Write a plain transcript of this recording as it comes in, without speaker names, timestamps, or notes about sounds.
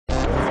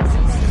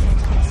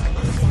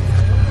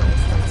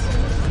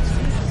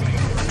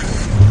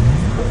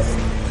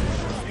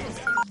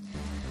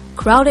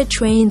crowded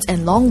trains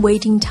and long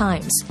waiting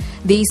times.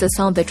 These are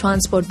some of the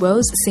transport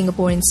woes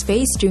Singaporeans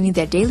face during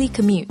their daily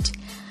commute.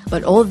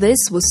 But all this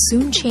will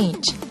soon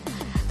change.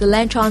 The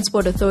Land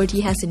Transport Authority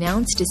has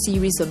announced a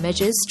series of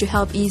measures to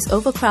help ease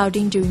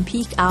overcrowding during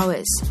peak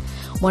hours.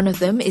 One of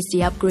them is the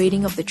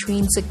upgrading of the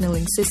train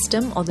signalling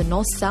system on the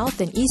North-South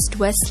and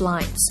East-West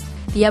lines.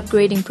 The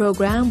upgrading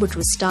program, which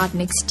will start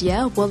next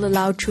year, will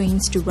allow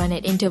trains to run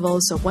at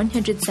intervals of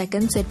 100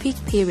 seconds at peak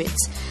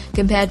periods,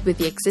 compared with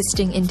the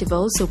existing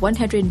intervals of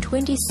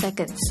 120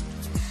 seconds.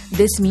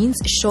 This means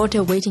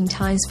shorter waiting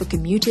times for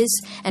commuters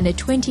and a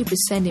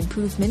 20%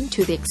 improvement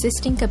to the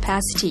existing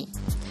capacity.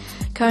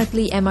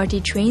 Currently,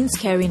 MRT trains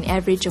carry an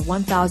average of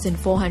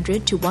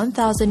 1,400 to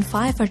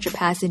 1,500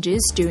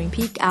 passengers during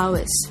peak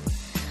hours.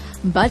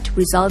 But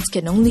results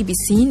can only be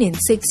seen in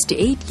 6 to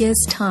 8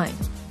 years' time.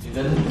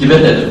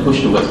 Given that the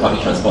push towards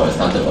public transport has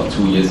started about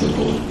 2 years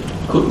ago,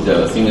 could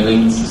the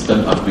signalling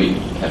system upgrade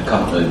have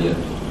come earlier?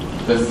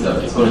 Because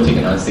it's going to take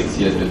another 6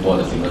 years before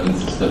the signalling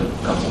system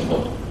comes on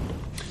board.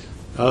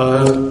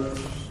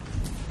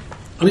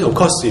 Of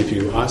course, if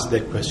you ask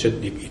that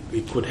question,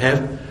 it could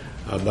have.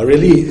 But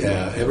really,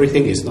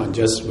 everything is not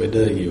just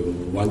whether you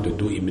want to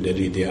do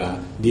immediately. There are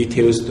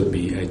details to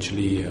be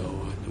actually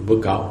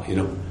worked out,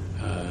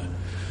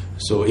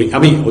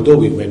 although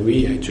when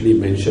we actually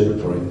mentioned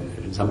for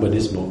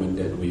somebody's moment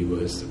that we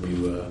will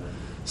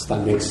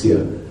start next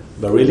year,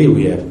 but really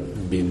we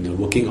have been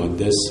working on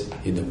this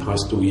in the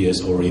past 2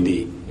 years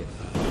already.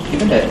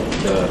 Given that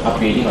the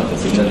upgrading of the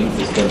signalling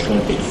system is going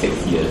to take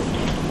 6 years,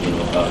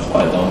 it's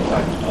quite a long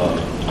time.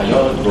 Are you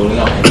all rolling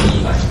out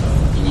any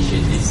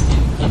initiatives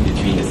in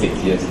between the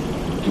 6 years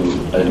to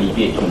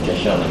alleviate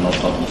congestion on the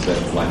North-South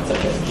East-West line,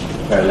 such as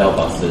parallel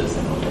buses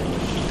and all that?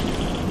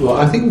 Well,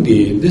 I think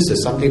this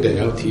is something that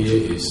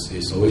LTA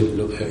is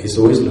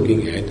always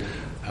looking at,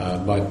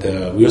 but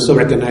we also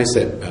recognize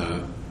that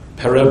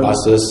parallel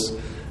buses,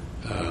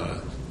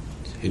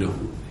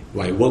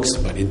 while it works,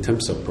 but in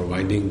terms of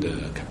providing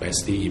the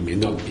capacity, it may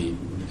not be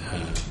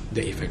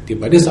that effective.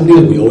 But it's something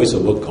that we always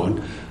work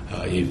on.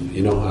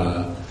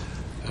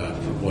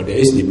 Well, there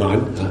is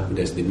demand.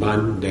 There's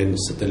demand. Then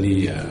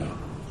certainly,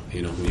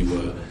 we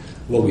will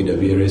work with the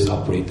various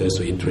operators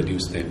to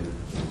introduce them.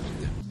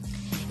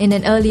 In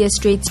an earlier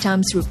Straits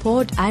Times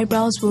report,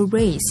 eyebrows were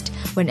raised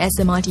when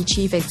SMRT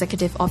Chief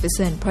Executive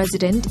Officer and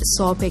President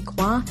Saw Pek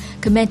Hwa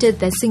commented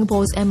that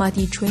Singapore's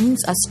MRT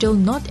trains are still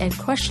not at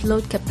crush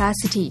load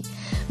capacity,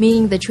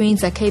 meaning the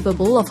trains are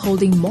capable of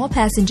holding more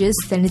passengers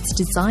than it's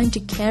designed to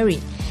carry,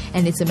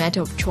 and it's a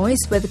matter of choice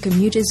whether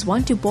commuters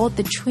want to board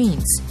the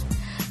trains.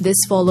 This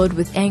followed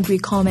with angry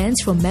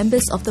comments from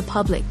members of the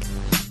public.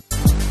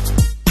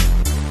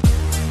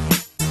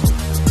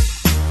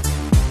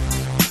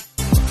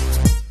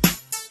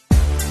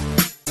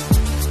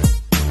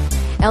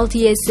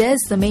 LTA says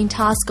the main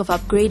task of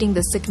upgrading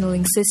the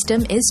signalling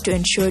system is to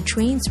ensure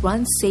trains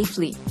run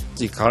safely.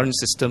 The current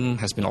system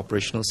has been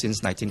operational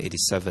since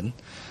 1987,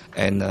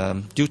 and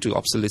due to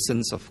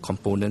obsolescence of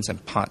components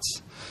and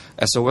parts,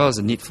 as well as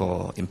the need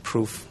for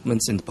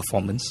improvements in the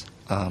performance,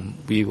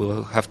 we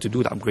will have to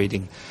do the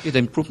upgrading. The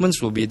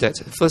improvements will be that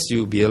first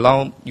you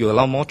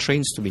allow more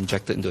trains to be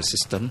injected into the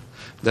system,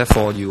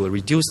 therefore you will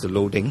reduce the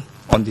loading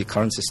on the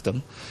current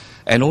system.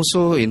 And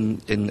also, in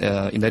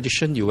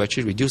addition, you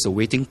actually reduce the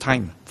waiting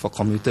time for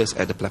commuters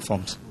at the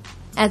platforms.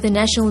 At the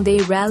National Day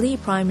rally,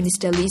 Prime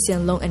Minister Lee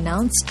Hsien Loong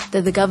announced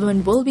that the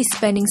government will be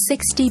spending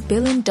 $60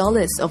 billion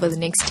over the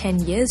next 10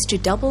 years to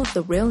double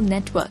the rail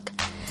network.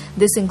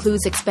 This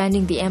includes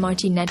expanding the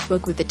MRT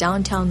network with the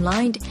Downtown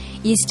Line,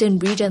 Eastern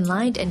Region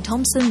Line and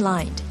Thomson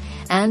Line,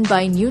 and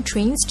buying new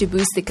trains to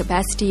boost the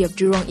capacity of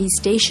Jurong East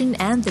Station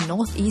and the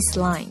North East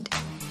Line.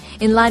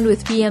 In line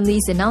with PM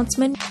Lee's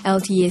announcement,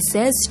 LTA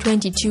says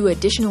 22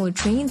 additional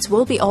trains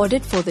will be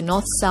ordered for the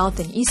North-South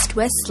and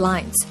East-West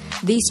lines.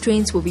 These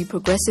trains will be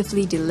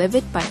progressively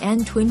delivered by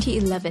end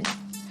 2011.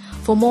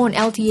 For more on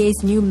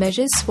LTA's new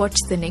measures, watch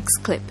the next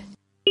clip.